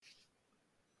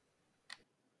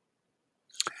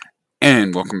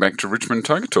And welcome back to Richmond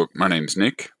Tiger Talk. My name's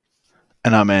Nick.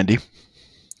 And I'm Andy.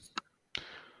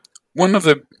 One of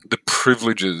the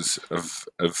privileges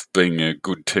of being a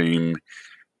good team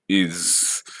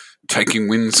is taking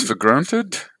wins for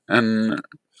granted. And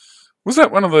was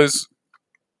that one of those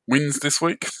wins this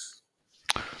week?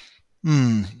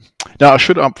 Now, I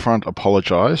should upfront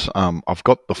apologise. I've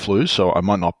got the flu, so I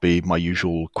might not be my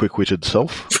usual quick-witted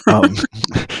self.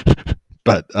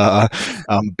 But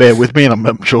bear with me, and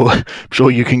I'm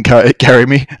sure you can carry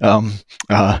me.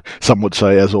 Some would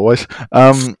say, as always.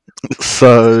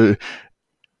 So,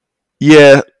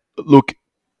 yeah, look,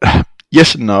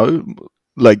 yes and no.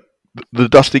 Like the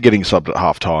Dusty getting subbed at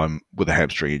halftime with a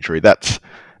hamstring injury, that's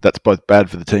both bad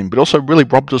for the team, but also really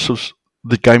robbed us of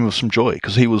the game of some joy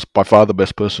because he was by far the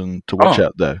best person to watch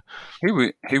out there.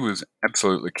 He was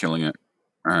absolutely killing it.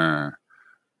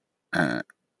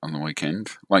 On the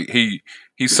weekend, like he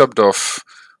subbed off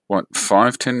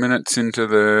 5-10 minutes into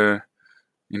the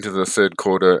third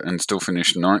quarter and still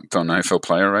finished ninth on AFL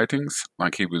player ratings.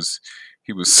 Like he was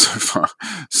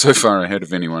so far ahead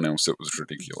of anyone else. It was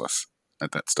ridiculous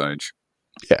at that stage.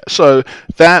 Yeah. So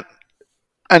that,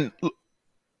 and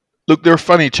look, they're a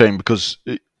funny team because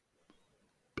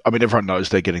everyone knows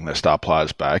they're getting their star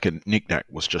players back, and Nick Nat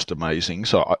was just amazing.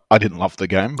 So I didn't love the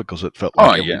game because it felt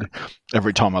like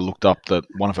every time I looked up that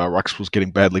one of our rucks was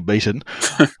getting badly beaten,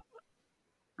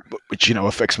 which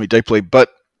affects me deeply. But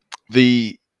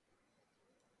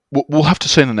we'll have to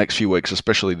see in the next few weeks,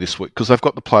 especially this week, because they've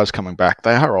got the players coming back.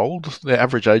 They are old; their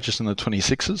average age is in the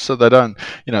 26s, so they don't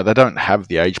have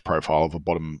the age profile of a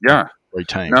bottom three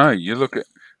team. No, you look at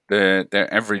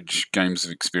their average games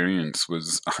of experience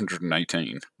was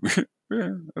 118.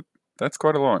 Yeah, that's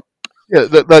quite a lot. Yeah,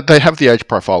 they have the age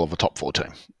profile of a top 4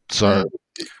 team. So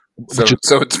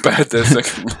it's bad they're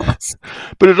second last.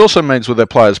 But it also means with their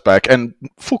players back, and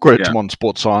full credit to Modern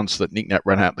Sports Science that Nick Nat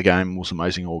ran out the game, was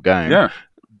amazing all game. Yeah.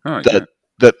 That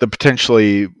the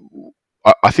potentially,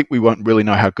 I think we won't really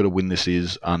know how good a win this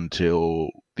is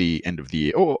until the end of the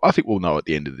year. Or I think we'll know at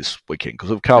the end of this weekend,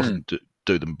 because if Carlton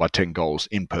do them by 10 goals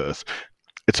in Perth,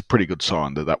 it's a pretty good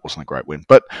sign that wasn't a great win.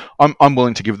 But I'm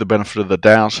willing to give the benefit of the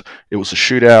doubt. It was a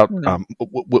shootout.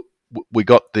 We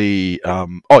got the...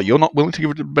 you're not willing to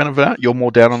give it the benefit of the doubt? You're more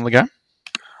down on the game?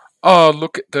 Oh,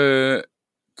 look at the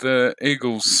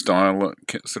Eagles' style,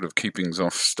 sort of keepings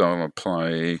off style of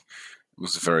play. It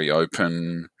was very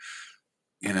open.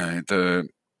 The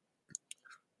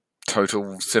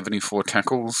total 74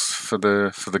 tackles for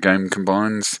the game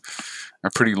combines a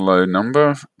pretty low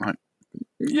number.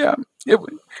 It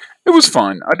was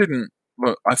fine.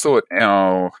 I thought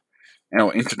our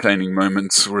entertaining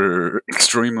moments were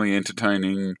extremely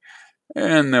entertaining,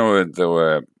 and there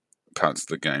were parts of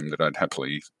the game that I'd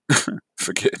happily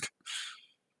forget.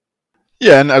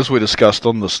 Yeah, and as we discussed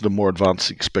on the more advanced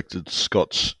expected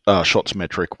shots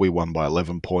metric, we won by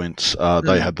 11 points.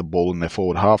 They had the ball in their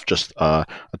forward half, just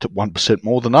 1%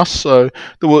 more than us. So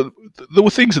there were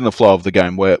things in the flow of the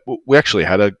game where we actually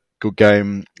had a good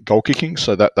game goal kicking.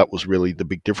 So that was really the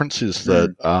big difference, is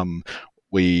that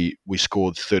we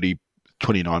scored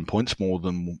 29 points more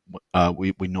than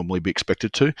we normally be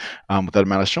expected to with that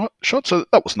amount of shots. So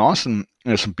that was nice, and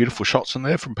some beautiful shots in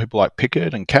there from people like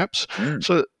Pickett and Caps.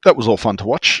 So that was all fun to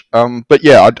watch. But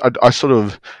yeah,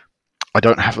 I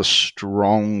don't have a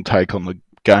strong take on the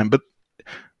game, but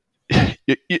there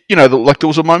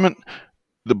was a moment.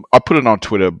 I put it on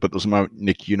Twitter, but there was a moment,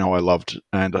 Nick, I loved,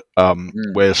 and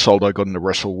where Soldo got in a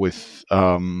wrestle with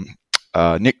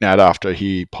Nick Nat after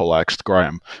he poleaxed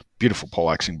Graham. Beautiful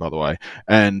poleaxing, by the way.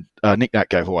 And Nick Nat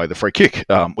gave away the free kick,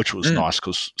 which was nice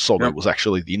because Soldo was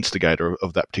actually the instigator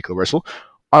of that particular wrestle.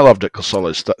 I loved it because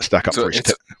Soldo stuck up for his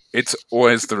It's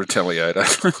always the retaliator.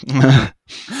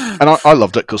 And I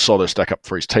loved it because Soldo stuck up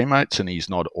for his teammates, and he's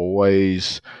not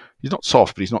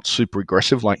soft, but he's not super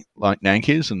aggressive like Nank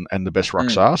is, and the best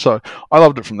rucks are. So I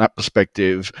loved it from that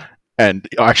perspective. And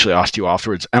I actually asked you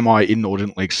afterwards, am I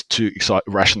inordinately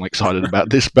rationally excited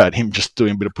about this, about him just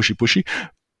doing a bit of pushy?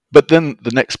 But then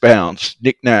the next bounce,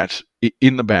 Nick Nat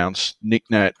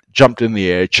jumped in the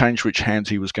air, changed which hands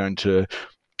he was going to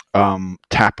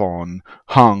tap on,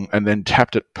 hung, and then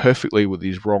tapped it perfectly with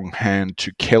his wrong hand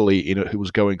to Kelly who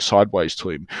was going sideways to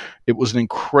him. It was an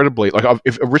incredibly...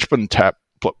 if a Richmond tap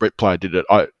player did it,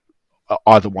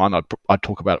 either one, I'd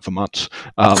talk about it for months.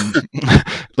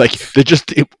 They're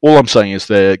just... all I'm saying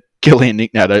is Kelly and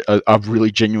Nick Nat are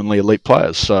really genuinely elite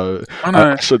players. So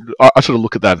I sort of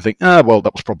look at that and think, well,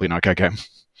 that was probably an okay game.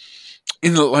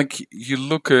 You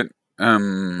look at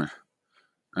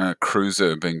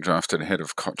Cruiser being drafted ahead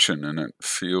of Cochin, and it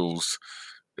feels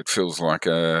like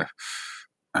a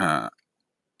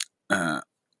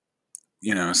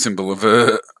a symbol of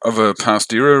a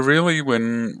past era, really,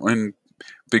 when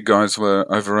big guys were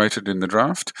overrated in the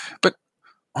draft. But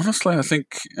honestly, I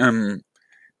think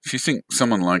if you think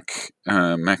someone like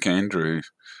Mac Andrew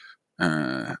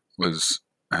was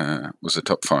a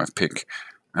top 5 pick,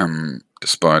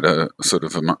 despite a sort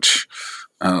of a much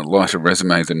lighter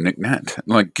resume than Nick Nat.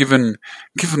 Like, given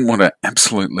what an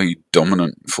absolutely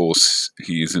dominant force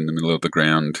he is in the middle of the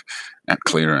ground at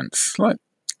clearance, like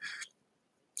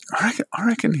I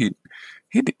reckon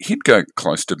he'd go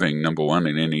close to being number 1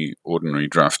 in any ordinary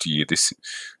draft year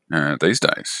these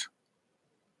days.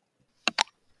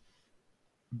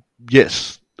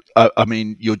 Yes, I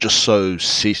mean, you're just so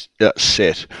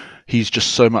set. He's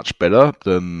just so much better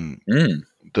than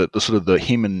the sort of the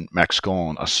him and Max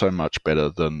Gorn are so much better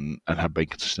than and have been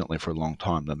consistently for a long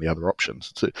time than the other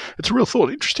options. It's a real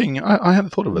thought. Interesting. I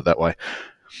hadn't thought of it that way.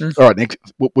 All right, Nick.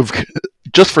 We've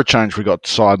just for a change, we got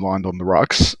sidelined on the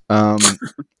rucks.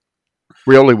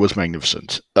 Rioli was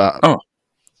magnificent.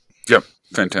 Yep,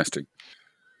 fantastic.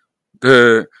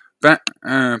 The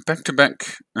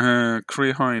back-to-back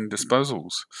career high in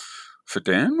disposals for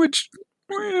Dan, which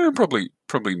probably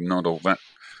not all that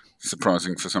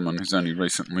surprising for someone who's only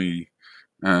recently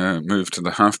moved to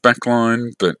the half-back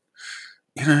line, but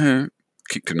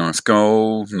kicked a nice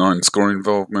goal, 9 scoring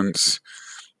involvements,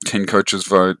 10 coaches'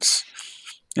 votes.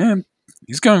 Yeah,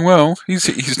 he's going well. He's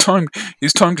timed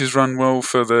his run well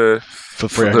for the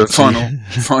final.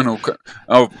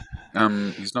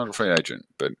 He's not a free agent,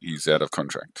 but he's out of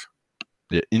contract.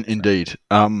 Yeah, indeed.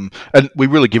 And we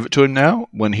really give it to him now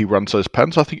when he runs those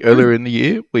patterns. I think earlier in the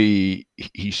year,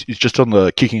 he's just on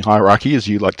the kicking hierarchy, as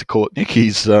you like to call it, Nick.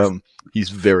 He's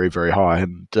very, very high,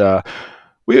 and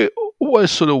we always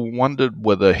sort of wondered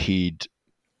whether he'd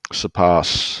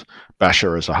surpass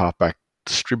Basher as a halfback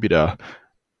distributor.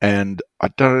 And I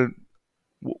don't.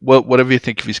 Well, whatever you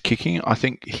think of his kicking, I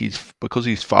think because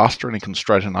he's faster and he can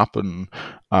straighten up and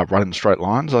run in straight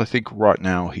lines. I think right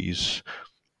now he's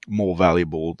more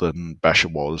valuable than Basher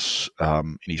was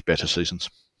in his better seasons.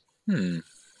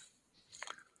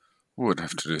 Would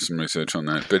have to do some research on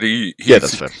that, but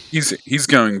that's fair. He's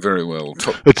going very well.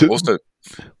 Top bit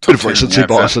of recency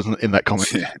bias in that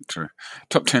comment. Yeah, true.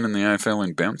 Top 10 in the AFL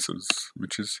in bounces,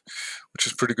 which is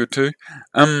pretty good too.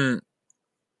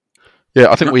 Yeah,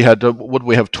 I think we had, what did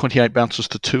we have, 28 bounces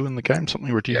to 2 in the game?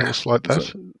 Something ridiculous like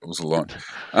that? It was a lot.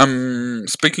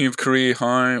 Speaking of career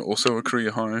high, also a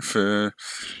career high for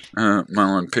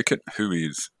Marlon Pickett, who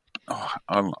is,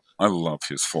 I love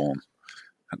his form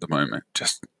at the moment.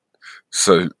 Just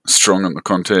so strong in the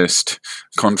contest,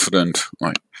 confident,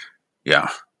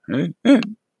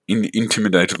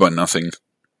 intimidated by nothing.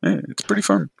 Yeah, it's pretty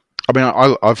fun. I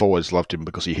mean, I've always loved him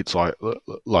because he hits like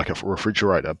a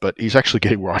refrigerator, but he's actually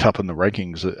getting right up in the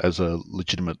rankings as a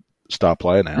legitimate star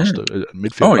player now.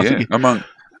 Midfield. Oh, yeah,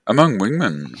 among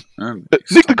wingmen.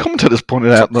 Nick, the commentators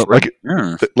pointed out that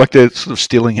like they're sort of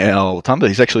stealing our thunder.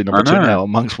 He's actually number 2 now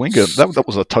amongst wingers. That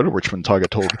was a total Richmond Tiger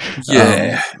talk.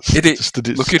 Yeah, it is.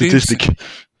 Statistic.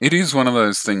 It is one of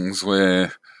those things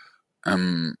where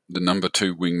the number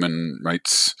 2 wingman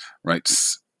rates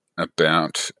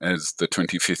about as the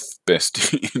 25th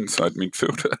best inside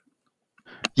midfielder.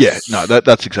 Yeah, no,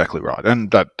 that's exactly right, and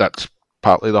that's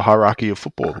partly the hierarchy of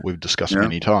football that we've discussed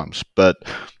many times. But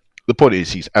the point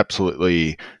is, he's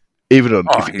absolutely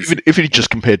if he just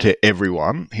compared to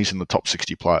everyone, he's in the top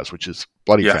 60 players, which is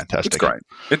bloody fantastic.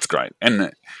 It's great,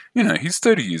 and he's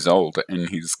 30 years old, and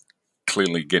he's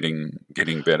clearly getting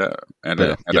better at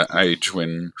an age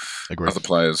when other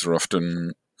players are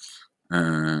often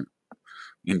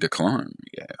in decline.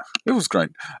 Yeah, it was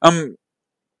great.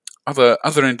 Other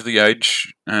end of the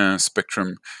age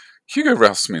spectrum, Hugo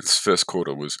Ralphsmith's first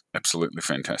quarter was absolutely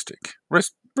fantastic.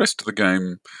 Rest of the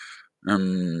game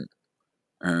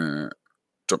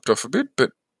dropped off a bit, but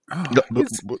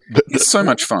it's so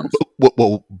much fun.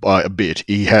 Well, by a bit,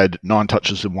 he had 9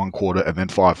 touches in one quarter and then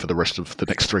 5 for the rest of the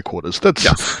next 3 quarters.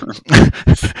 That's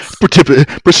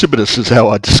precipitous is how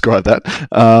I describe that.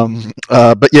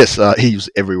 But yes, he was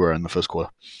everywhere in the first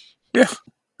quarter. Yeah,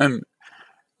 and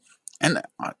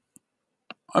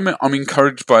I'm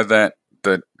encouraged by that.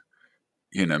 That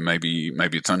maybe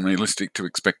it's unrealistic to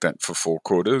expect that for 4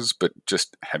 quarters, but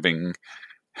just having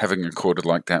a quarter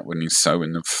like that when he's so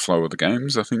in the flow of the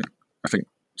games, I think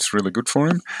it's really good for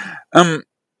him.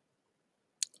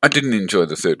 I didn't enjoy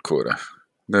the third quarter.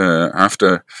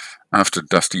 After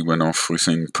Dusty went off, we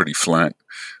seemed pretty flat.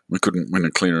 We couldn't win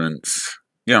a clearance.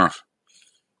 Yeah,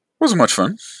 wasn't much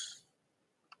fun.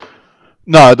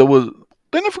 No,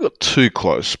 they never got too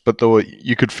close, but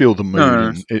you could feel the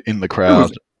mood in the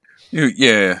crowd.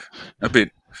 A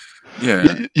bit.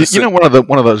 Yeah, You know, one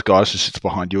of those guys who sits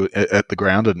behind you at the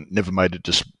ground and never made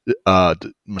a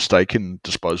mistake in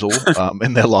disposal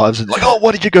in their lives, and like, oh,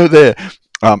 why did you go there?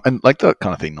 And like that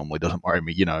kind of thing normally doesn't worry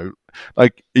me. You know,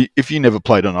 like if you never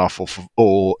played enough,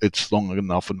 or it's long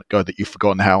enough ago that you've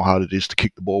forgotten how hard it is to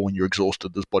kick the ball when you're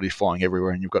exhausted, there's bodies flying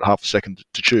everywhere, and you've got half a second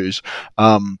to choose.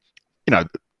 You know,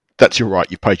 that's your right.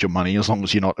 You've paid your money as long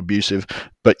as you're not abusive.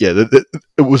 But yeah,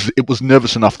 it was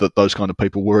nervous enough that those kind of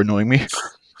people were annoying me.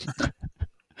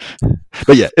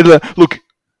 But yeah, look,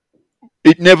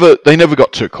 they never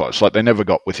got too close. Like they never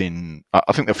got within.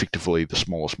 I think effectively the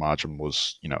smallest margin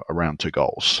was around 2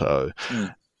 goals. So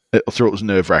through it was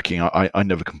nerve wracking. I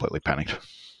never completely panicked.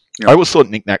 Yep. I always thought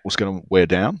Nick Nack was going to wear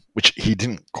down, which he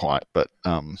didn't quite. But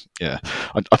yeah,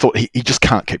 I thought he just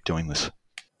can't keep doing this.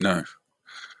 No.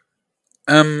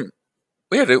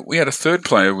 We had a third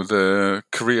player with a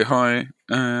career high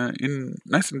in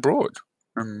Nathan Broad,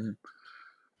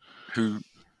 who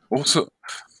also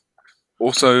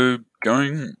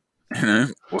going,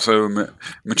 also a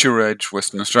mature age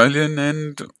Western Australian,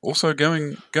 and also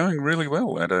going really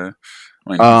well at a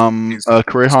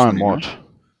career high in what?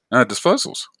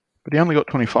 Disposals. But he only got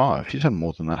 25. He's had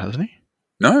more than that, hasn't he?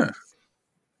 No.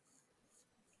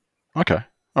 Okay.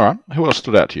 All right. Who else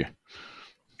stood out to you?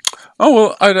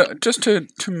 Oh well, just to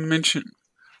mention,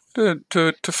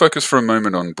 to focus for a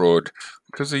moment on Broad,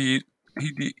 because he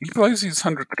plays his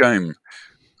 100th game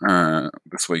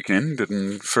this weekend,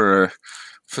 and for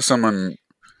someone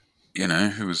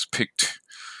who was picked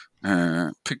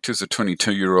as a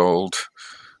 22-year-old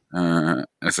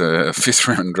as a 5th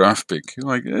round draft pick,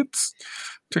 like it's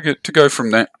to go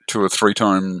from that to a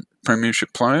 3-time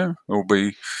premiership player will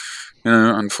be,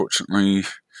 unfortunately,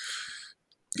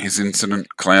 his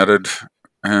incident clouded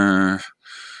our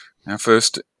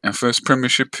first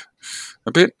premiership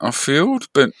a bit off field,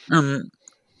 but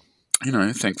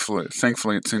thankfully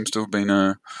it seems to have been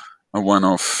a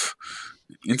one-off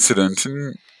incident,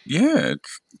 and yeah,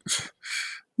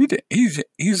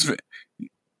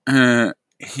 I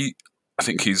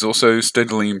think he's also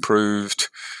steadily improved,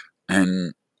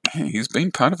 and he's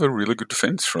been part of a really good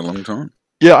defence for a long time.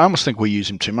 Yeah, I almost think we use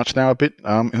him too much now a bit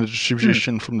in the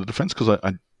distribution from the defence, because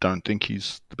I don't think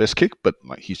he's the best kick, but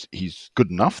like he's good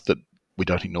enough that we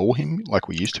don't ignore him like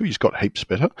we used to. He's got heaps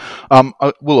better. I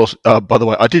will also, by the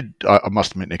way, I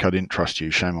must admit, Nick, I didn't trust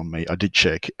you. Shame on me. I did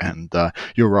check, and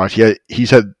you're right. Yeah, he's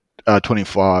had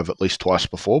 25 at least twice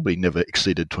before, but he never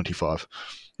exceeded 25.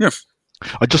 Yeah.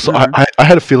 I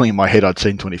had a feeling in my head I'd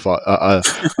seen 25,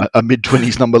 a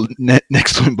mid-20s number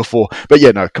next to him before. But yeah,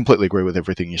 no, completely agree with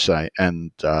everything you say, and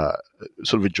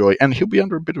sort of enjoy. And he'll be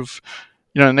under a bit of,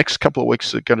 the next couple of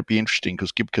weeks are going to be interesting,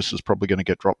 because Gibcus is probably going to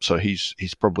get dropped, so he's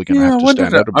probably going to have to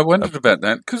stand out. I wondered about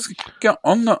that, because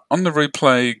on the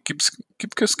replay,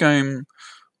 Gibcus game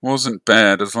wasn't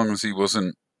bad as long as he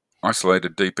wasn't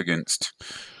isolated deep against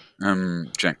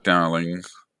Jack Darling.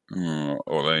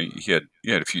 He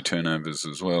had a few turnovers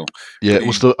as well. Yeah, it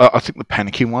was I think the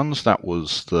panicky ones. That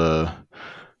was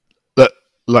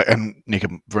and Nick,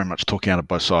 I'm very much talking out of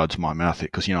both sides of my mouth here,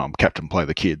 because I'm captain, play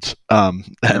the kids.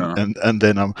 And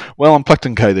then I'm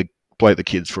Plankton K, the play the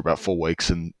kids for about 4 weeks,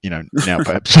 and now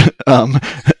perhaps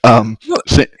Look,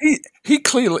 he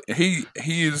clearly he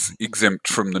is exempt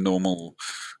from the normal.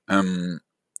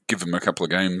 Give him a couple of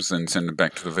games and send him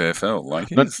back to the VFL. Like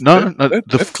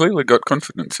they've clearly got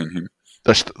confidence in him.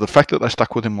 The fact that they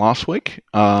stuck with him last week,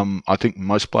 I think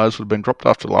most players would have been dropped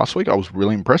after last week. I was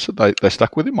really impressed that they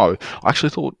stuck with him. I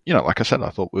actually thought, like I said, I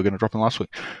thought we were going to drop him last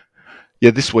week.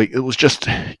 Yeah, this week it was just,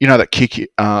 that kick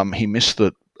he missed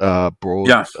that Broad.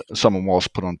 Yeah. Someone Wallace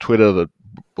put on Twitter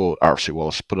RFC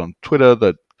Wallace put on Twitter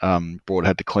that Broad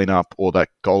had to clean up, or that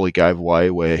goal he gave away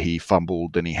where he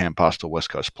fumbled and he hand passed a West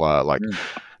Coast player. Like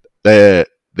they're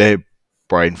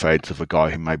brain fades of a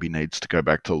guy who maybe needs to go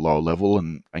back to a lower level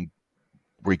and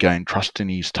regain trust in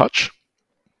his touch.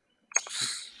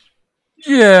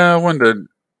 Yeah, I wondered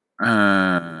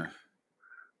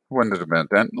about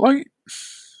that. Like,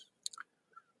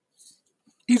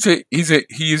 he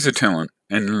is a talent,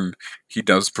 and he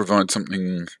does provide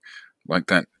something like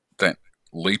that. That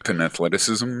leap in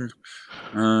athleticism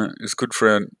is good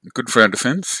for our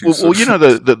defence. Well,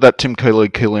 that Tim Keeley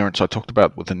clearance I talked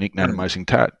about with the nickname Amazing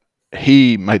Tat.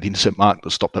 He made the intercept mark that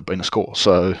stopped that being a score.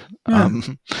 So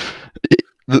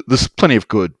there's plenty of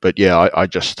good, but yeah, I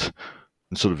just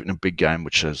sort of in a big game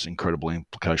which has incredible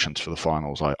implications for the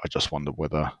finals. I just wonder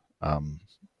whether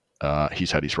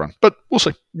he's had his run, but we'll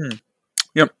see.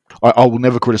 Yep. I will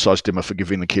never criticise Dimmer for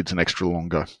giving the kids an extra long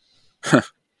go.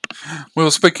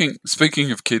 Well,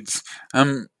 speaking of kids,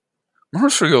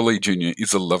 Maurice Rioli Jr.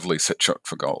 is a lovely set shot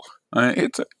for goal.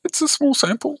 It's a small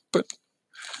sample, but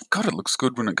God, it looks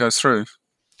good when it goes through.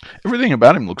 Everything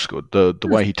about him looks good. The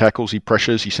way he tackles, he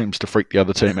pressures, he seems to freak the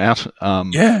other team out.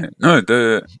 Yeah, no,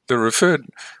 the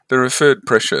referred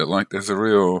pressure, like there's a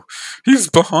real, he's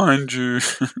behind you.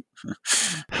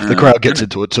 The crowd gets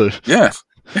into it too. Yeah,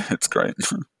 it's great.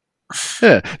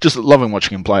 Yeah, just loving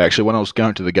watching him play. Actually, when I was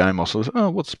going to the game, I was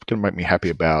what's going to make me happy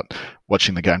about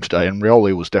watching the game today? And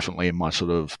Rioli was definitely in my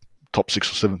sort of top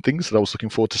 6 or 7 things that I was looking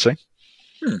forward to seeing.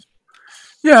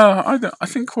 Yeah, I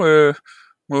think we're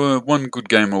one good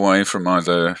game away from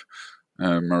either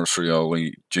Maurice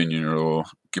Rioli Jr. or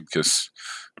Gibcus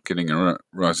getting a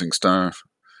Rising Star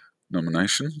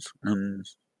nomination.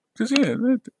 Because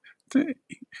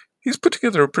he's put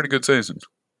together a pretty good season.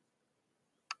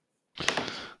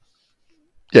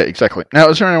 Yeah, exactly. Now,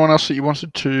 is there anyone else that you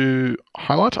wanted to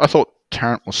highlight? I thought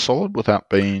Tarrant was solid without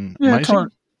being amazing.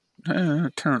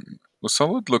 Tarrant was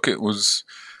solid. Look, it was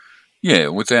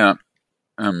without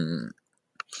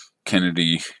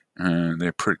Kennedy, and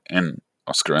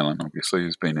Oscar Allen obviously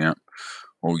has been out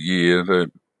all year.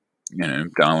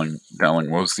 Darling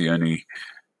was the only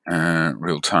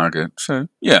real target. So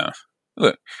yeah,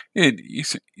 look, he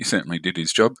certainly did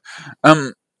his job.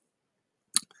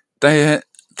 They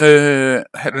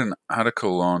had an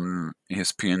article on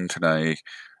ESPN today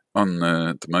on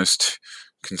the most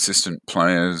consistent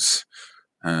players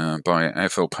by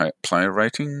AFL player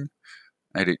rating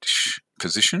at each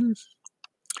position.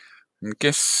 And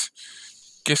guess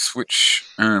which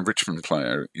Richmond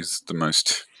player is the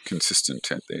most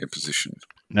consistent at their position?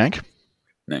 Nank.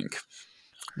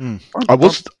 I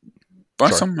was by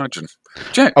some margin.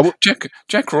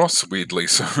 Jack Ross weirdly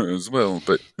so as well,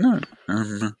 but no.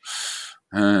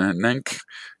 Nank's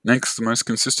the most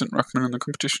consistent ruckman in the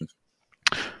competition.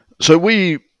 So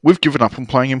we've given up on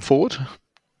playing him forward.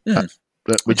 Yeah,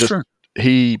 true.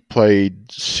 He played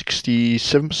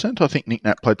 67%. I think Nick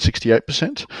Nat played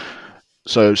 68%.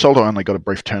 So Soldo only got a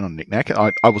brief turn on Nick Nat.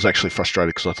 I was actually frustrated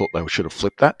because I thought they should have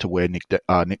flipped that to wear Nick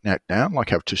Nat down, like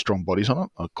have 2 strong bodies on it.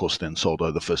 Of course, then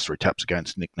Soldo, the first 3 taps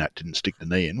against Nick Nat, didn't stick the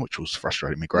knee in, which was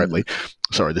frustrating me greatly.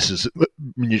 Sorry, this is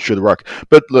minutiae of the ruck.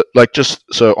 But just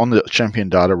so on the champion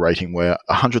data rating, where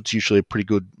 100's usually a pretty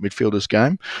good midfielders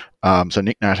game. So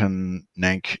Nick Nat and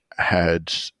Nank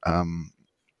had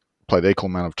played the equal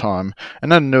amount of time,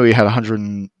 and Nui had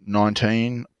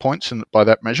 119 points by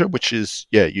that measure, which is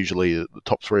usually the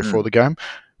top 3 or 4 of the game.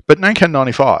 But Nank had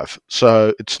 95,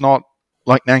 so it's not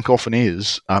like Nank often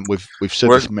is. We've said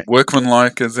this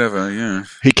workmanlike as ever. Yeah,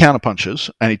 he counterpunches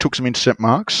and he took some intercept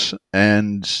marks,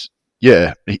 and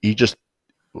he just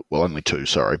only 2,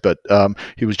 sorry, but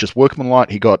he was just workmanlike.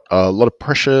 He got a lot of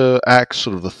pressure acts,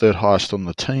 sort of the 3rd highest on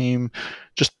the team.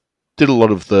 Just did a lot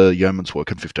of the yeoman's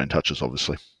work and 15 touches,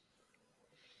 obviously.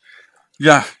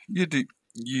 Yeah, you did.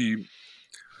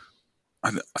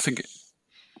 I think,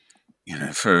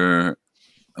 for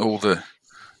all the,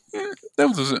 there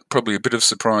was probably a bit of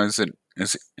surprise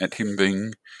at him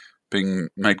being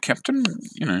made captain.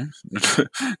 The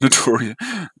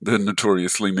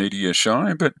notoriously media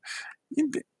shy, but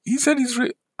he's had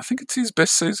I think it's his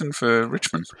best season for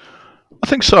Richmond. I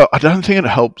think so. I don't think it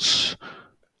helps.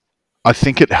 I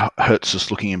think it hurts us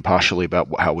looking impartially about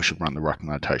how we should run the ruck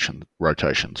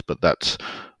rotations, but that's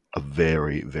a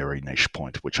very, very niche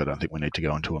point, which I don't think we need to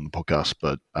go into on the podcast.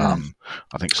 But I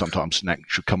think sometimes Nack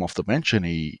should come off the bench, and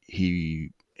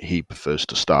he prefers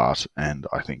to start. And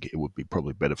I think it would be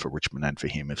probably better for Richmond and for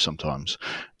him if sometimes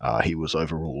he was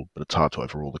overruled, but it's hard to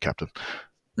overrule the captain.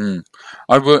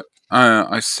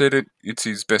 I said it's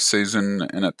his best season,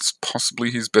 and it's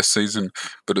possibly his best season,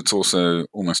 but it's also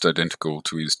almost identical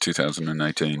to his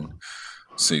 2018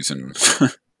 season.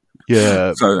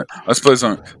 Yeah. So I suppose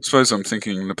I'm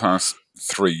thinking the past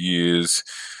 3 years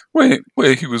where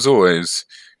he was always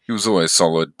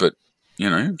solid, but it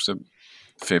was a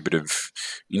fair bit of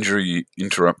injury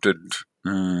interruptions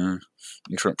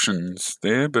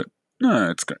there, but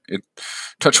no, it's great.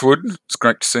 Touch wood, it's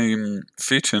great to see him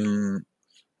fit and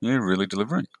really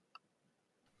delivering.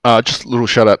 Just a little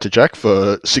shout out to Jack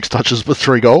for 6 touches with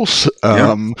 3 goals.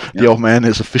 The old man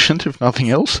is efficient, if nothing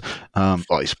else.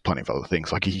 He's plenty of other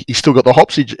things. Like he still got the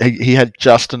hops. He had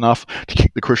just enough to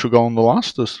kick the crucial goal in the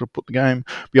last to sort of put the game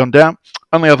beyond doubt.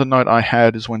 Only other note I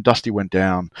had is when Dusty went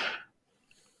down.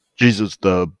 Jesus,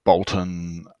 the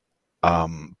Bolton,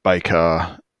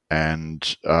 Baker,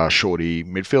 and Shorty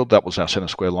midfield. That was our centre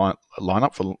square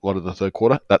lineup for a lot of the 3rd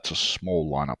quarter. That's a small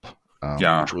lineup.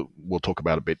 Which we'll talk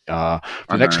about a bit for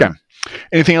the next game.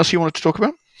 Anything else you wanted to talk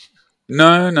about?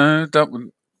 No,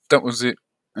 that was it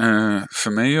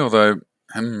for me. Although,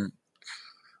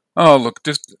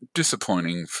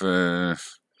 disappointing for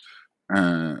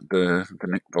the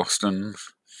Nick Boston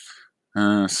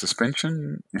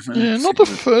suspension. Yeah, not the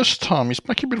first time. He's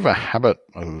making a bit of a habit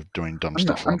of doing dumb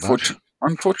stuff like that.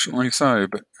 Unfortunately so,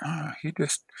 but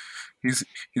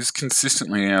he's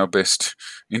consistently our best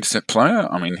intercept player.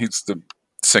 I mean, he's the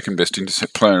second best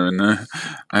intercept player in the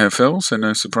AFL, so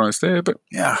no surprise there. But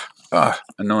yeah,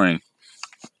 annoying.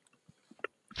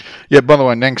 Yeah, by the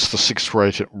way, Nank's the sixth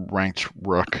ranked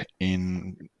ruck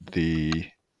in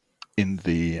the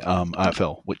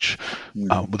AFL, which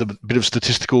with a bit of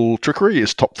statistical trickery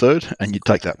is top third, and you'd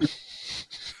take that.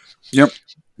 Yep,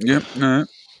 no,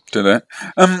 do that.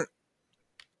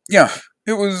 Yeah,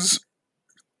 it was.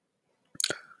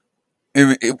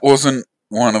 It wasn't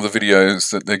one of the videos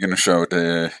that they're going to show at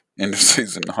their end of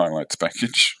season highlights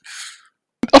package.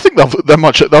 I think they'll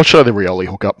show the Rioli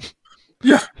hookup.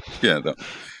 Yeah,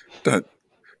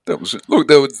 that was it. Look,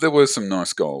 there were some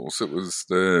nice goals. It was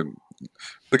the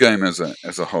game as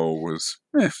a whole was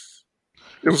it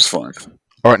was fine.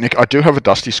 All right, Nick, I do have a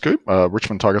Dusty scoop.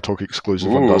 Richmond Tiger Talk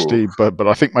exclusive on Dusty, but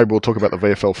I think maybe we'll talk about the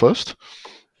VFL first.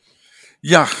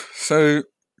 Yeah, so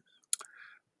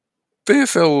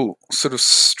VFL sort of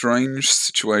strange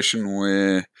situation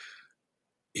where,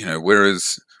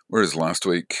 whereas last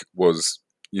week was,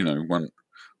 one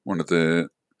of the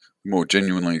more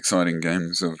genuinely exciting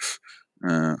games of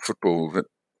football that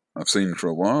I've seen for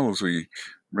a while as we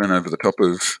ran over the top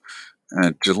of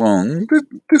Geelong.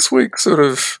 This week, sort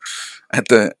of at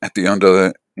the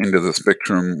under end of the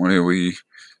spectrum, where we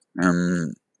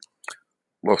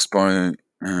lost by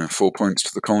 4 points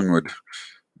to the Collingwood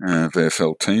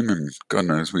VFL team, and God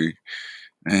knows we,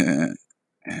 as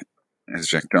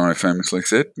Jack Dye famously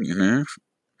said,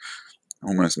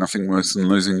 almost nothing worse than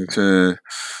losing to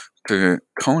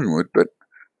Collingwood. But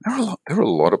there were a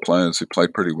lot of players who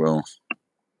played pretty well.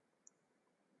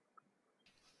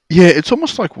 Yeah, it's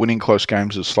almost like winning close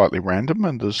games is slightly random,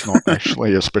 and there's not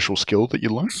actually a special skill that you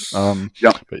learn.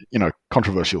 But,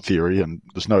 controversial theory, and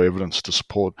there's no evidence to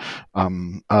support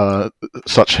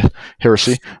such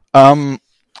heresy.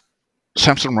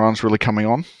 Samson Ryan's really coming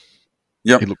on.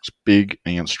 Yep. He looks big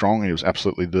and strong. He was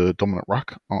absolutely the dominant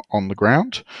ruck on the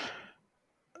ground.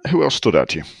 Who else stood out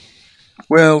to you?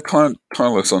 Well, Tyler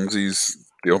Sonsi's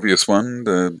the obvious one.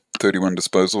 The 31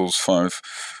 disposals, five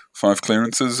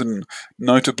clearances, and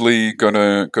notably got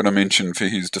a mention for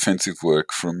his defensive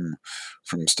work from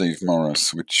Steve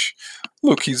Morris. Which,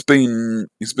 look, he's been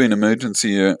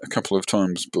emergency a couple of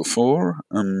times before.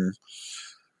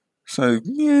 So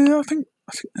yeah, I think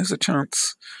there's a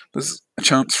chance. There's a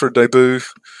chance for a debut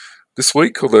this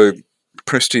week. Although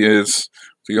Presti is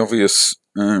the obvious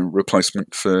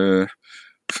replacement for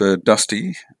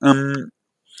Dusty.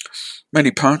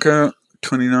 Matty Parker,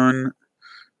 29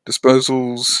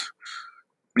 disposals.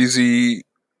 Busy.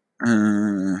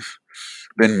 Ben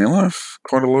Miller,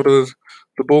 quite a lot of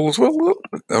the ball as well.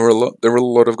 There were a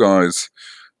lot of guys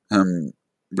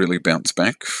really bounced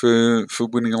back for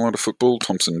winning a lot of football.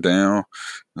 Thompson Dow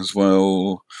as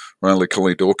well. Riley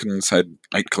Colley-Dawkins had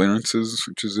 8 clearances,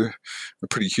 which is a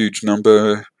pretty huge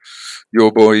number.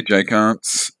 Your boy Jake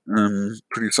Arntz,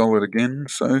 pretty solid again.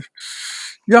 So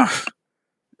yeah,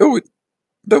 there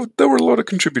were a lot of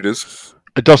contributors.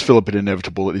 It does feel a bit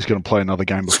inevitable that he's going to play another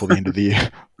game before the end of the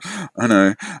year. I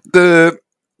know.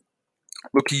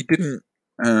 Look, he didn't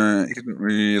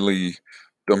really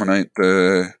dominate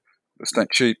the stat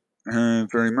sheet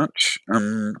very much.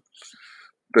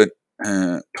 But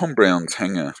Tom Brown's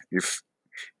hanger, if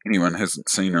anyone hasn't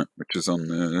seen it, which is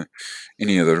on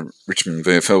any of the Richmond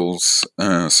VFL's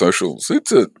socials,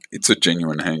 it's a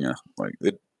genuine hanger. Like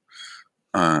it.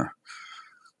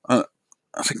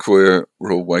 I think we're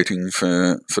all waiting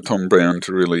for Tom Brown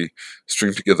to really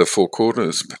string together 4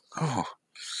 quarters. But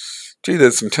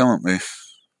there's some talent there.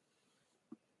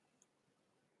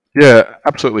 Yeah,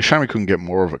 absolutely. Shame we couldn't get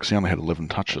more of it because he only had 11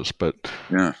 touches. But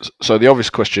yeah. So the obvious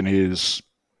question is,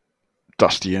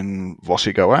 Dusty and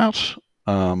Vossi go out.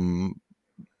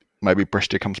 Maybe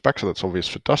Presti comes back, so that's obvious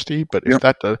for Dusty. But if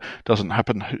that doesn't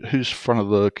happen, who's front of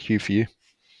the queue for you?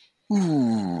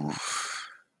 Ooh.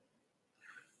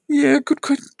 Yeah, good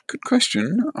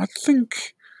question. I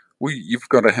think you've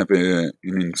got to have an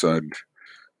inside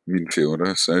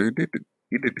midfielder, so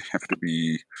it'd have to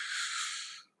be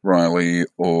Riley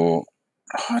or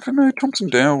I don't know. Thompson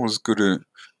Dow was good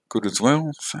as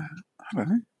well. So I don't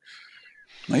know.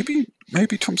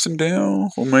 Maybe Thompson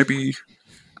Dow or maybe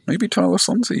Tyler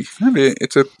Sonsi. Maybe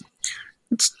it's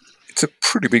a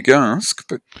pretty big ask,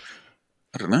 but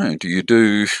I don't know. Do you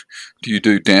do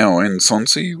Dow and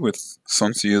Sonsi with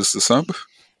Sonsi as the sub?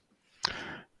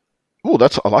 Oh,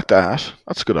 I like that.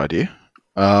 That's a good idea.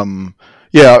 I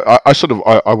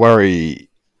worry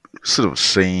sort of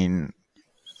seen,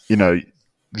 the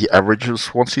average of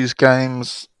Swansea's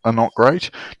games are not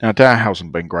great. Now, Dow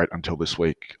hasn't been great until this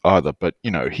week either, but,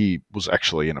 he was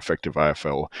actually an effective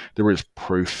AFL. There is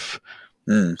proof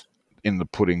in the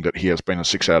pudding that he has been a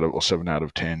 6 out of or 7 out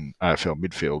of 10 AFL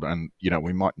midfield, and,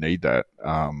 we might need that.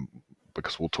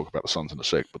 Because we'll talk about the Suns in a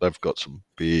sec, but they've got some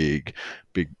big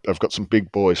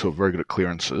boys who are very good at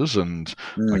clearances and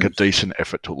like a decent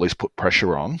effort to at least put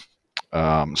pressure on,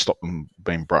 stop them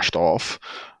being brushed off,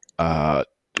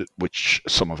 which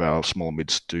some of our smaller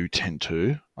mids do tend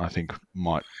to. I think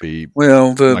might be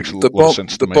makes a lot of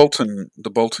sense to me. The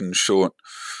Bolton Short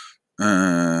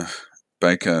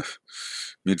Baker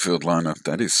midfield lineup,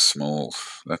 that is small.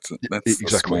 That's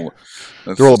exactly.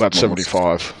 That's they're all about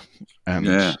 75. And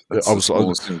that's the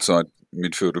smallest inside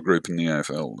midfielder group in the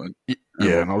AFL.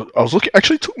 And I was looking.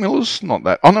 Actually, Touk Miller's not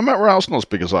that. Oh no, Matt Rowe's not as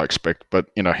big as I expect, but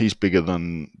he's bigger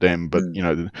than them. But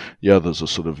the others are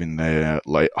sort of in their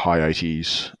high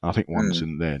 80s. I think one's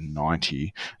in their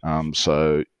 90.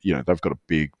 So they've got a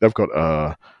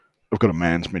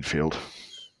man's midfield.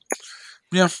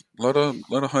 Yeah, a lot of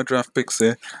high draft picks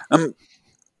there.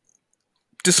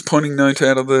 Disappointing note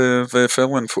out of the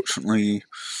VFL, unfortunately.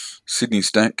 Sydney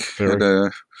Stack had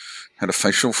a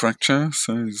facial fracture,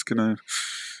 so he's going to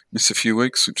miss a few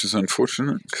weeks, which is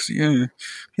unfortunate because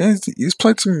he's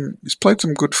played some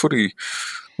good footy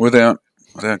without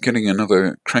getting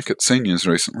another crack at seniors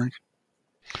recently.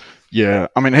 Yeah,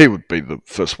 I mean he would be the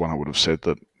first one I would have said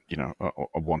that I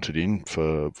wanted in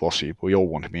for Vossi. We all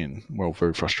want him in. We're all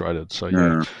very frustrated,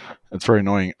 so it's very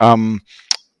annoying.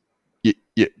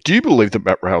 Yeah. Do you believe that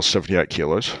Matt Rowe's 78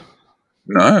 kilos?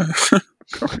 No.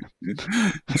 I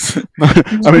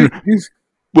mean,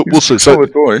 we'll see. So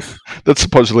boy. That's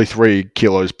supposedly 3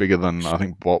 kilos bigger than I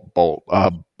think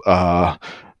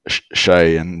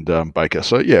Shea and Baker.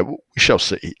 So yeah, we shall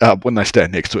see when they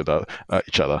stand next to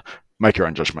each other. Make your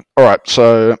own judgment. All right.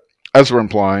 So as we're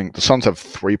implying, the Suns have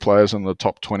 3 players in the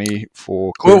top 20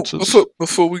 for clearances. Well,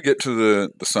 before we get to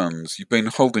the Suns, you've been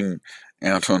holding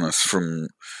out on us from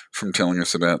telling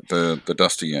us about the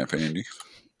Dusty app, Andy.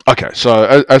 Okay,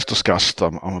 so as discussed,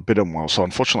 I'm a bit unwell, so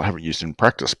unfortunately I haven't used it in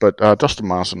practice. But Dustin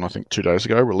Marsden, I think 2 days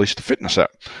ago, released a fitness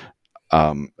app,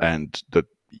 and that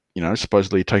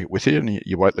supposedly you take it with you and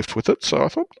you weightlift with it. So I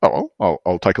thought,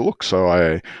 I'll take a look. So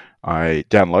I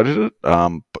downloaded it,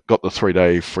 got the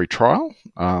 3-day free trial,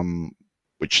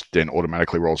 which then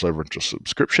automatically rolls over into a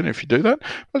subscription if you do that.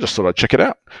 I just thought I'd check it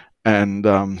out, and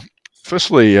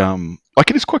firstly,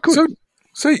 it is quite good.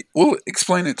 So, well,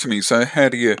 explain it to me. So, how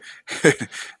do you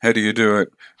do it?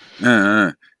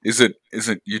 Is it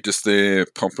you just there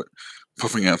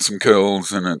popping out some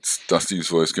curls, and it's Dusty's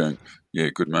voice going,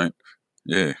 "Yeah, good mate.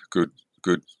 Yeah, good.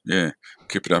 Yeah,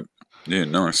 keep it up. Yeah,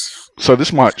 nice." So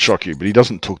this might shock you, but he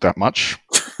doesn't talk that much.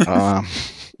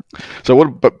 So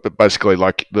what? But basically,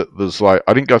 there's I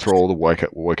didn't go through all the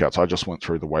workouts. I just went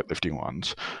through the weightlifting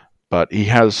ones. But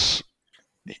he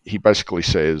basically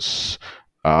says.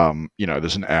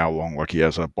 There's an hour long, he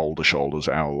has a boulder shoulders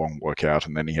hour long workout,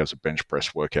 and then he has a bench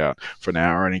press workout for an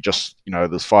hour, and he just,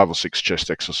 there's 5 or 6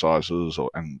 chest exercises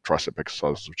and tricep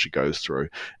exercises which he goes through,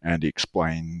 and he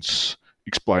explains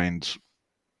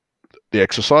the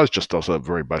exercise, just does a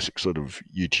very basic sort of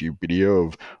YouTube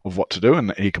video of what to do,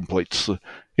 and he completes,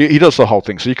 he does the whole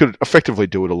thing, so you could effectively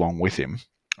do it along with him.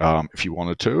 If you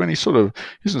wanted to, and his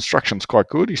instruction's quite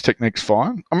good. His technique's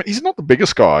fine. I mean, he's not the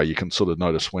biggest guy. You can sort of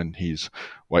notice when he's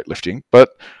weightlifting, but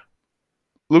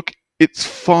look, it's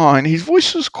fine. His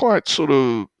voice is quite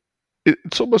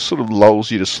it's almost sort of lulls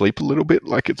you to sleep a little bit.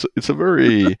 It's a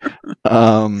very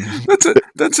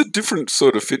that's a different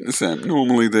sort of fitness app.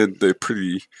 Normally they're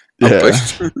pretty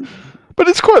upbeat. But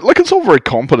it's quite it's all very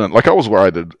competent. I was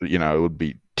worried that it would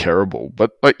be terrible,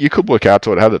 but you could work out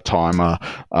to it. It had a timer.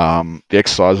 The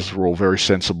exercises were all very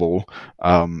sensible,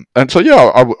 and so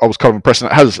I was kind of impressed.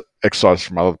 And it has exercises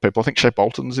from other people. I think Shea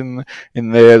Bolton's in there.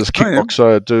 There's a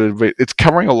kickboxer. It's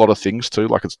covering a lot of things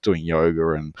too. It's doing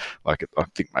yoga and I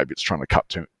think maybe it's trying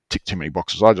to tick too many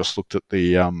boxes. I just looked at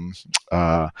the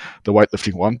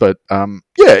weightlifting one, but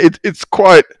it is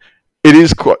quite.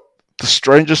 The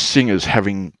strangest thing is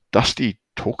having Dusty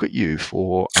talk at you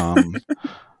for I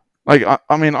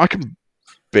mean, I can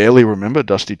barely remember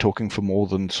Dusty talking for more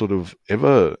than sort of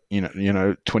ever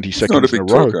 20 seconds in a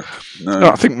row. No,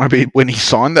 I think maybe when he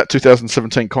signed that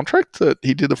 2017 contract that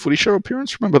he did a footy show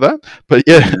appearance. Remember that? But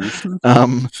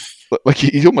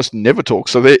he almost never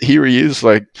talks. So here he is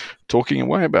talking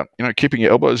away about keeping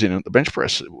your elbows in at the bench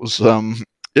press. It was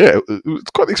it was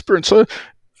quite the experience. So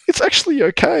it's actually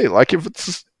okay. If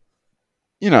it's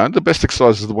the best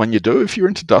exercise is the one you do. If you're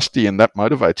into Dusty and that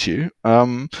motivates you,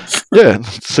 yeah,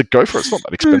 so go for it. It's not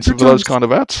that expensive for those kind of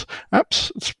apps.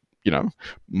 It's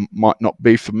might not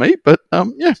be for me, but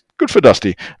yeah, good for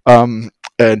Dusty. And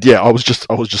yeah, I was just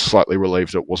slightly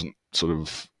relieved it wasn't sort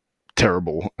of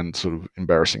terrible and sort of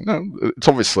embarrassing. No, it's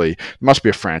obviously it must be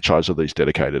a franchise of these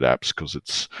dedicated apps because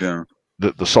it's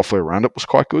the software around it was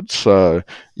quite good. So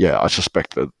yeah, I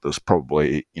suspect that there's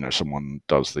probably someone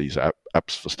does these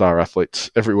apps for star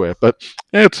athletes everywhere. But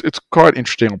yeah, it's quite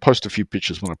interesting. I'll post a few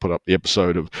pictures when I put up the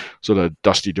episode of sort of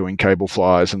Dusty doing cable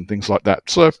flies and things like that.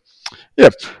 So yeah,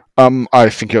 I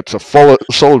think it's a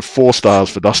solid 4 stars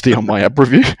for Dusty on my app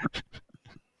review.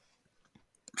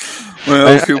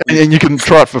 Well, and you can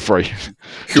try it for free.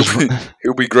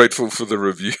 He'll be grateful for the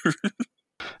review.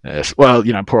 Yes. Well,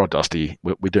 poor old Dusty.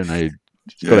 We do need.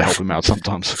 Got to help him out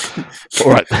sometimes.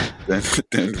 All right. Down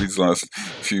to his last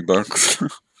few bucks.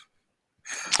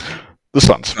 The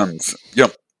Suns.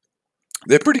 Yep.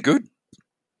 They're pretty good.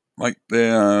 Like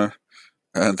they're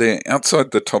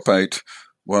outside the top 8,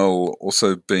 while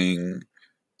also being,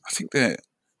 I think they're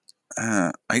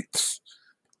eighth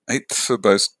for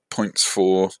both points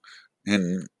for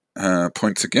and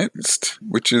points against,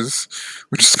 which is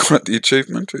quite the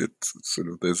achievement. It's sort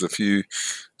of there's a few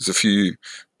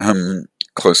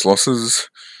close losses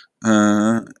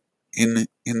in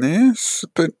there,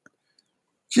 but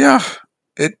yeah,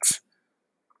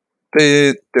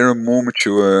 they're a more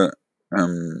mature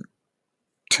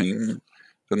team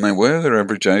than they were. Their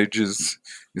average age is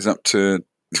up to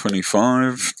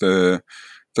 25. I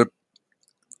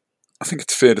think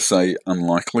it's fair to say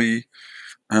unlikely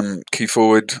key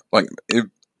forward. Like we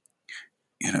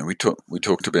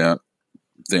talked about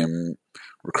them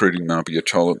recruiting Mabior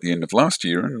Chol at the end of last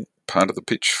year, and part of the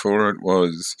pitch for it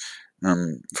was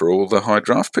for all the high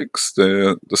draft picks,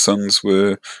 the Suns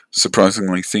were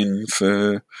surprisingly thin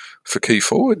for key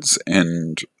forwards,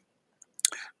 and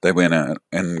they went out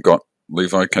and got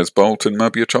Levi Casbolt and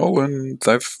Mabior Chol, and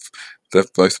they've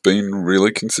both been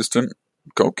really consistent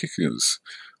goal kickers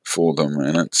for them,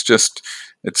 and it's just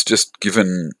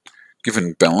given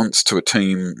balance to a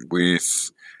team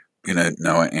with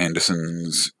Noah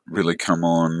Anderson's really come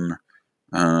on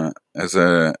as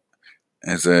a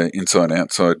inside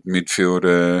outside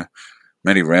midfielder.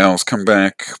 Matty Rowell's come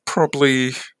back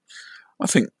probably, I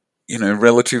think,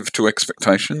 relative to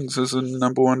expectations as a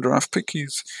number 1 draft pick,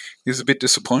 he's a bit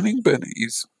disappointing, but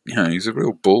he's a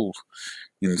real bull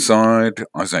inside.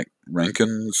 Isaac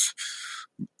Rankin's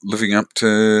living up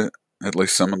to at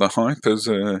least some of the hype as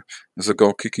a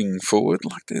goal kicking forward.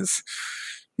 Like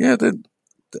they're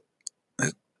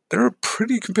a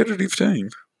pretty competitive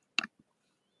team.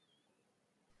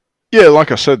 Yeah,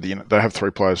 like I said, they have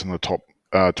 3 players in the top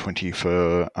 20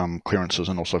 for clearances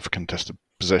and also for contested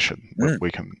possession.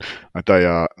 They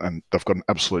are, and they've got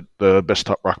the best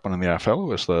top ruckman in the AFL,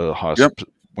 who has the highest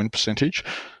win percentage.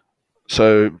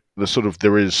 So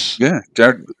there is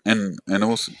Jared and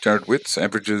also Jared Witts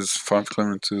averages 5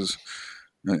 clearances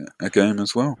a game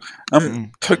as well.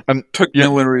 Toke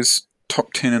Miller is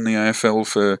top 10 in the AFL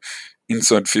for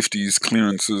inside 50s,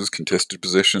 clearances, contested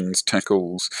possessions,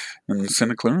 tackles, and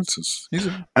centre clearances.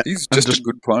 He's just a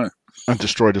good player. And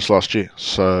destroyed us last year.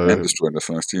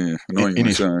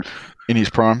 Annoyingly so. In his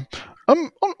prime. On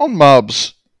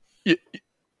Marbs,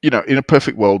 in a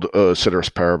perfect world, ceteris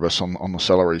paribus on the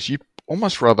salaries, you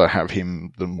almost rather have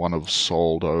him than one of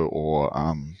Soldo or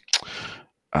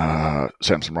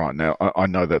Samson Wright. Now, I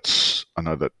know that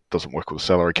doesn't work with a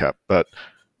salary cap, but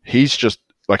he's just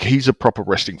he's a proper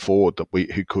resting forward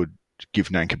who could give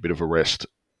Nank a bit of a rest.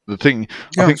 The thing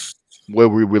I think where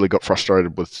we really got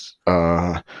frustrated with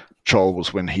Chol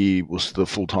was when he was the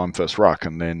full-time first ruck,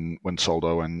 and then when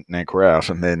Soldo and Nank were out,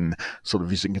 and then sort of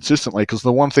he's inconsistently. Because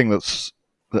the one thing that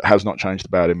has not changed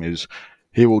about him is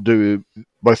he will do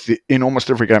both in almost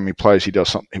every game he plays. He does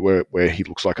something where he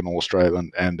looks like an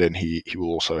All-Australian, and then he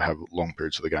will also have long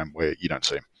periods of the game where you don't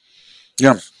see him.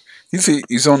 Yeah,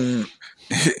 he's on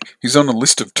a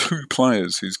list of 2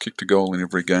 players who's kicked a goal in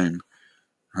every game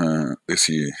this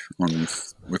year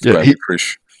with Bradley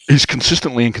Krish. He's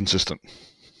consistently inconsistent.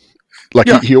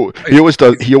 He always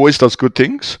does good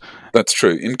things. That's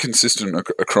true. Inconsistent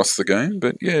across the game,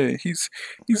 but yeah, he's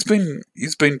been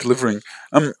delivering.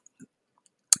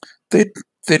 Their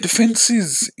defense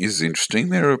is interesting.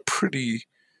 They're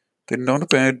not a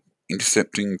bad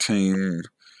intercepting team,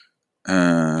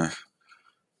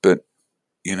 but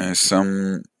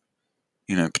some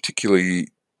particularly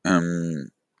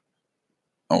Sam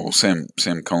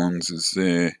Collins is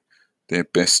their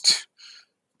best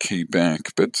key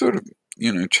back, but sort of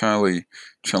Charlie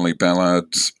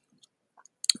Ballard's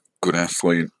good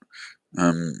athlete.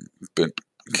 but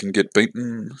can get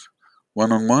beaten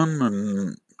 1-on-1,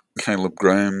 and Caleb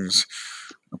Graham's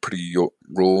a pretty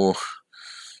raw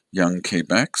young key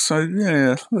back. So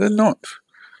yeah, they're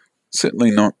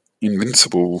certainly not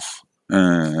invincible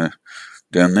down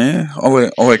there.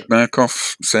 Oleg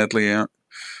Markov sadly out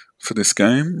for this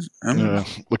game.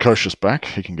 Lukosius back.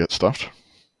 He can get stuffed.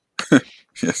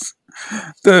 Yes.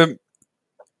 The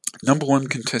number 1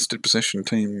 contested possession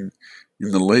team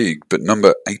in the league, but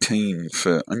number 18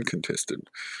 for uncontested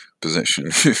possession.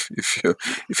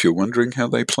 if you're wondering how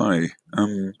they play,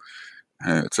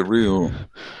 it's a real.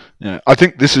 Yeah, I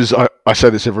think this is. I say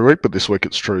this every week, but this week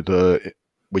it's true.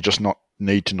 We just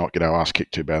need to not get our ass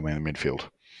kicked too badly in the midfield.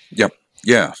 Yep.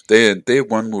 Yeah, their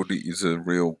one-wood is a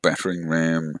real battering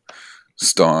ram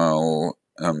style.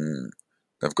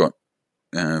 They've got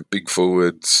big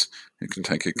forwards who can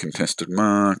take a contested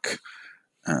mark.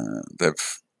 They're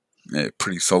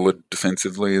pretty solid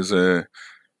defensively as a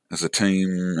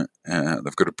team.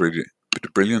 They've got a bit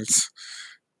of brilliance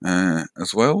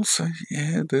as well. So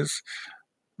yeah,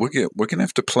 we're gonna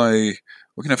have to play.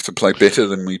 We're gonna have to play better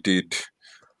than we did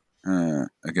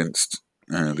against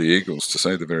the Eagles, to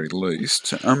say the very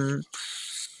least.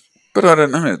 But I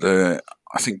don't know.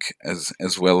 I think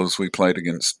as well as we played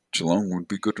against Geelong would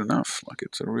be good enough. Like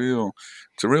it's a real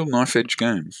knife edge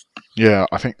game. Yeah,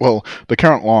 I think. Well, the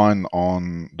current line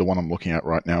on the one I'm looking at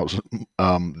right now is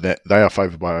that they are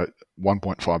favoured by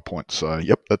 1.5 points. So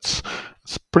yep, it's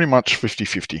pretty much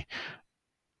 50-50.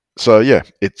 So yeah,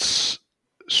 it's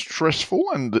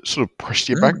stressful, and it sort of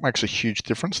Prestia back makes a huge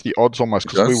difference. The odds almost,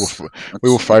 because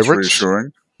we were favourites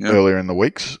earlier in the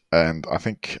weeks, and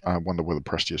I wonder whether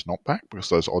Prestia's not back, because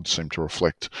those odds seem to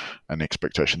reflect an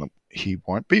expectation that he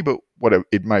won't be. But whatever,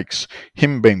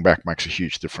 him being back makes a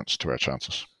huge difference to our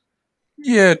chances.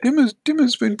 Yeah,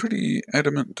 Dimmer's been pretty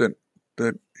adamant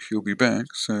that he'll be back.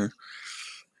 So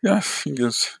yeah,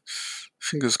 fingers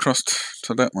crossed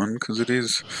to that one, because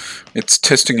it's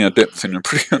testing our depth in a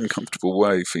pretty uncomfortable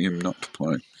way for him not to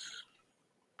play.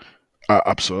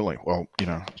 Absolutely. Well,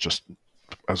 just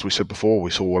as we said before, we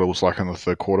saw what it was like in the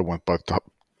third quarter when both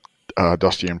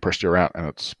Dusty and Prestia are out, and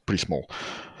it's pretty small.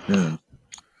 Yeah.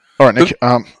 All right, Nick.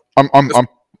 I'm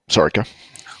sorry, go.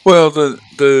 Well,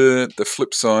 the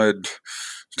flip side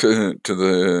to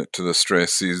the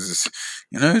stress is,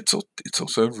 it's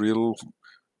also a real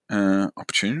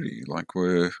opportunity. Like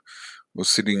we're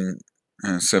sitting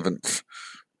 7th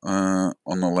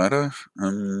on the ladder,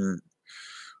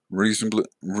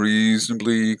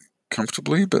 reasonably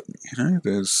comfortably, but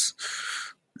there's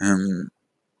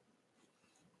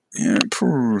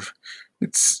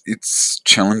it's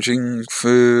challenging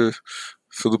for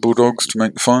the Bulldogs to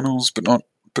make the finals, but not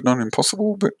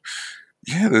impossible. But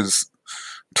yeah, there's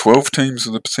 12 teams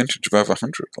with a percentage of over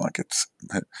 100. Like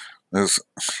there's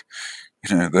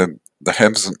the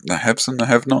haves and the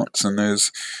have-nots, and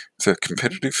it's a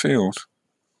competitive field.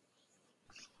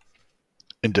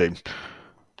 Indeed.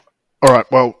 All right,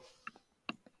 well,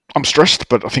 I'm stressed,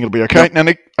 but I think it'll be okay. Yep. Now,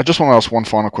 Nick, I just want to ask one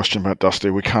final question about Dusty.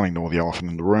 We can't ignore the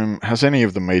elephant in the room. Has any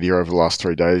of the media over the last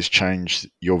 3 days changed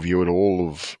your view at all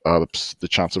of the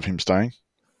chance of him staying?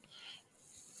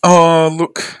 Oh,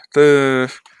 look,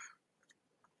 the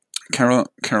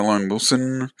Caroline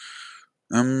Wilson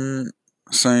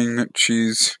saying that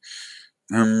she's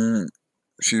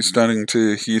starting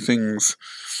to hear things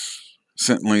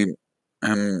certainly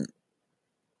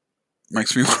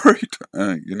makes me worried.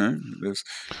 There's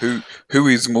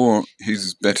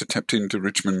who's better tapped into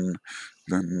Richmond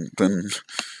than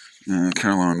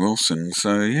Caroline Wilson.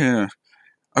 So yeah,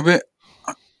 I bet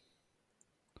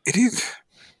it is,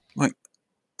 like,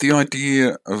 the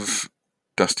idea of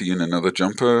Dusty in another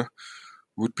jumper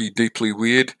would be deeply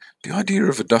weird. The idea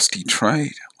of a Dusty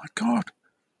trade, my God,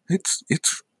 it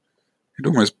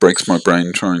almost breaks my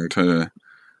brain trying to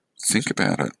think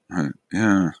about it.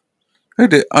 Yeah, I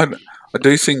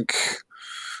do think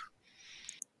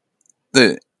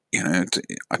that I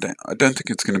don't think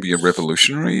it's going to be a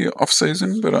revolutionary off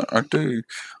season, but I do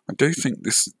think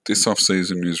this off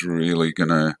season is really going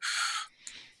to,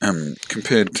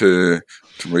 compared to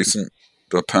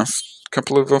the past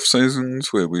couple of off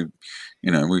seasons where we've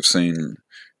seen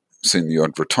the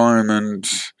odd retirement,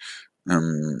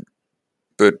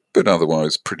 but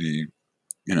otherwise pretty,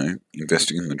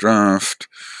 investing in the draft.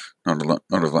 Not a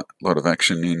lot of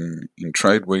action in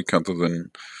trade week, other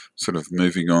than sort of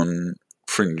moving on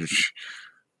fringe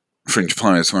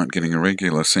players who aren't getting a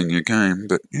regular senior game.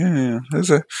 But yeah, there's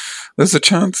a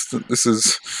chance that this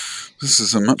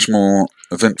is a much more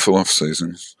eventful off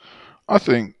season. I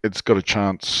think it's got a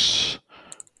chance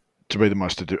to be the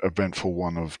most eventful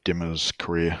one of Dimmer's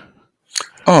career.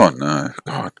 Oh no,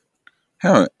 God,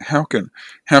 how can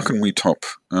we top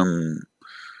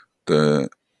the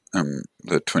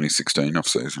 2016 off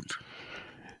season?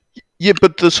 Yeah,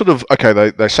 but the sort of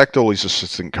they sacked all these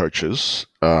assistant coaches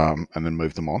and then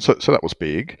moved them on, so that was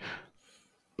big.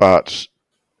 But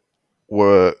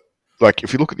were like,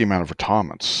 if you look at the amount of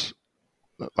retirements,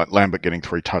 like Lambert getting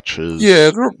 3 touches.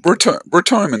 Yeah,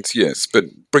 retirements, yes, but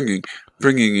bringing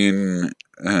in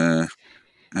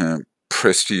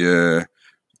Prestia,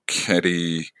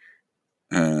 Caddy,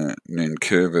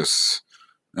 Nankervis,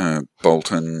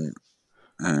 Bolton.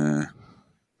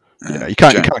 You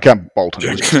can't count Bolton.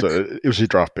 It was his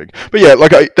draft pick, but yeah,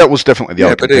 that was definitely the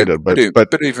other competitor.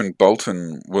 But even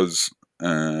Bolton was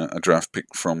a draft pick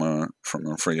from a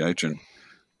free agent,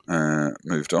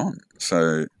 moved on.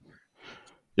 So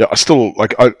yeah, I still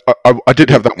I did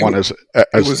have that one as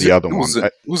the other one.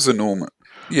 It was the norm.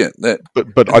 Yeah, that.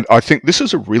 But I think this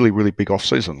is a really, really big off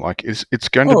season. Like it's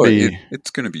going to be.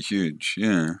 It's going to be huge.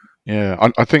 Yeah. Yeah,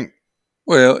 I think.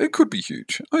 Well, it could be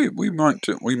huge. We might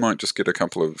just get a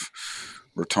couple of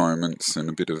retirements and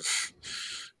a bit of,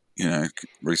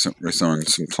 resign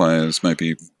some players.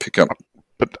 Maybe pick up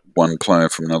one player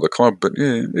from another club. But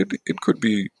yeah, it could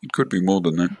be more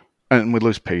than that. And we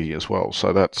lose Peggy as well,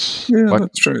 so that's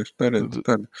that's true.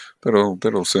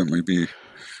 That'll certainly be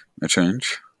a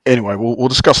change. Anyway, we'll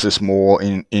discuss this more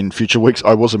in future weeks.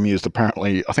 I was amused.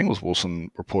 Apparently, I think it was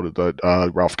Wilson reported that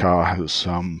Ralph Carr has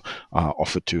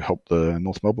offered to help the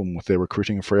North Melbourne with their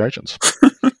recruiting of free agents.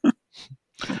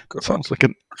 Sounds like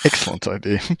an excellent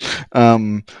idea.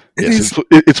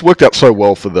 It's worked out so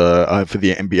well for the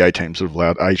NBA teams that have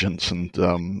allowed agents and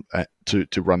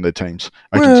to run their teams,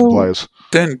 agents and players.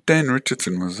 Dan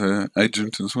Richardson was an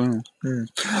agent as well.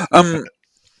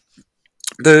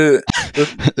 The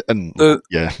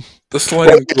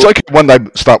sliding. It's okay when they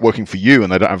start working for you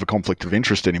and they don't have a conflict of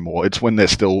interest anymore. It's when they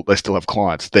still have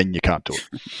clients, then you can't do it.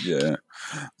 Yeah,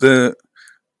 the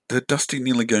Dusty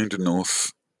nearly going to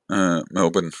North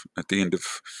Melbourne at the end of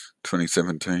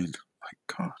 2017. My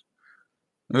God,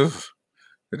 ugh.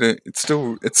 It's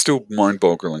still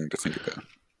mind-boggling to think about.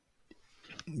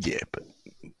 Yeah, but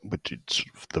it's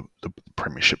sort of the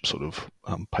premiership sort of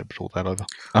papered all that over.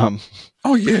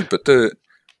 Oh yeah, but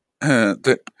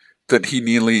that he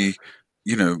nearly,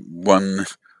 won.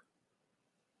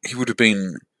 He would have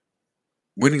been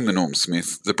winning the Norm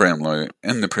Smith, the Brownlow,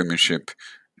 and the premiership,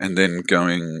 and then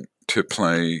going to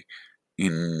play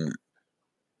in,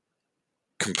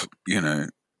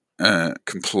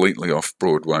 completely off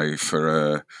Broadway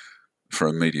for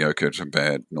a mediocre to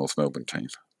bad North Melbourne team.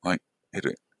 Like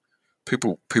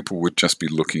people would just be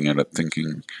looking at it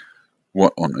thinking,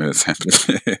 what on earth happened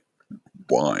there?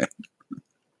 Why?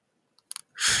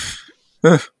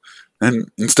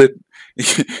 And instead,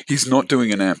 he's not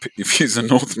doing an app if he's a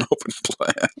North Melbourne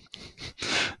player.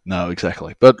 No,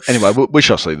 exactly. But anyway, we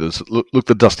shall see. Look,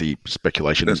 the Dusty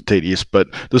speculation is tedious, but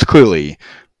there's clearly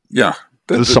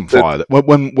there's some fire.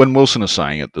 When Wilson is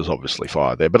saying it, there's obviously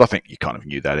fire there. But I think you kind of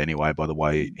knew that anyway by the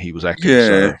way he was acting.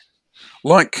 Yeah, so.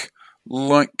 like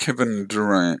Kevin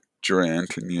Durant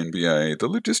in the NBA, the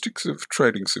logistics of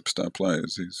trading superstar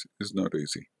players is not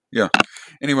easy. Yeah.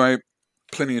 Anyway,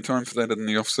 plenty of time for that in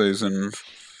the off season.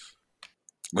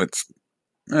 Let's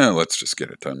just get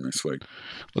it done this week.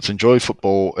 Let's enjoy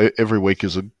football. Every week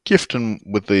is a gift, and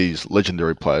with these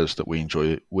legendary players that we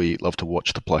enjoy, we love to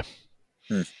watch to play.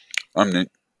 I'm Nick.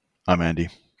 I'm Andy.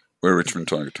 We're Richmond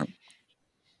Tiger Talk.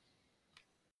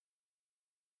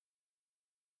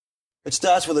 It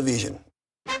starts with a vision.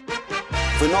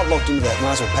 If we're not locked into that,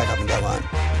 might as well pack up and go home.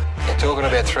 You're talking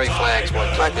about 3 flags by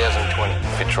 2020.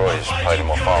 Fitzroy's paid in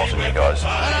my files and you guys. And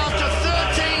after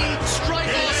 13 straight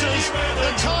losses,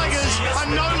 the Tigers are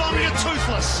no longer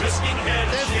toothless. Their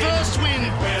first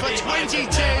win for 2010.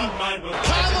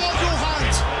 Carmichael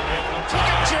Hunt.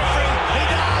 Pickett Jeffrey. He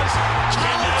does.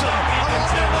 Carlton are on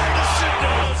their way to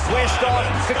Sydney. Weston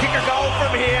to kick a goal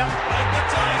from here.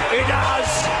 He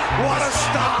does. What a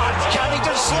start.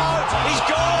 Cunnington slow. He's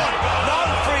gone. No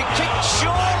free kick,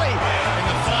 surely. In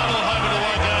the final home and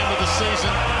away game of the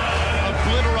season,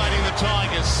 obliterating the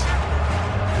Tigers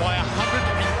by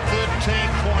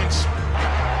 113 points.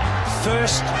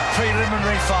 First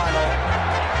preliminary final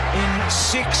in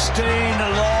 16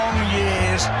 long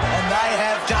years, and they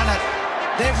have done it.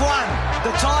 They've won.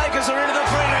 The Tigers are into the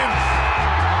prelim.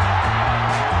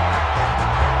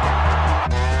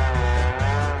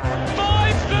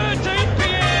 5:13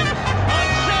 p.m. on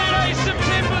Saturday,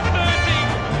 September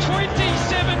 30,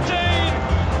 2017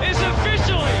 is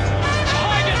officially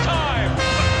Tiger time.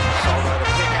 Solo to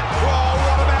Pickett. Whoa,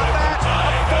 what about that?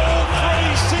 A full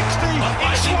 360 in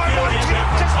slow motion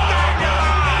to Daniel.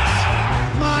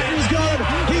 Martin's got it.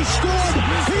 He scored.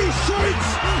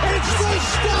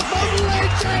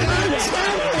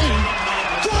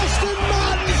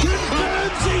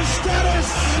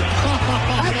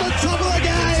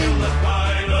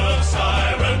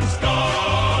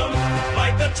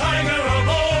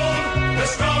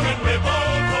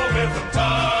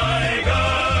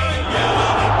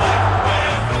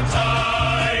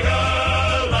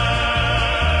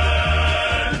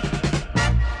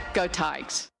 Go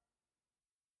Tigers.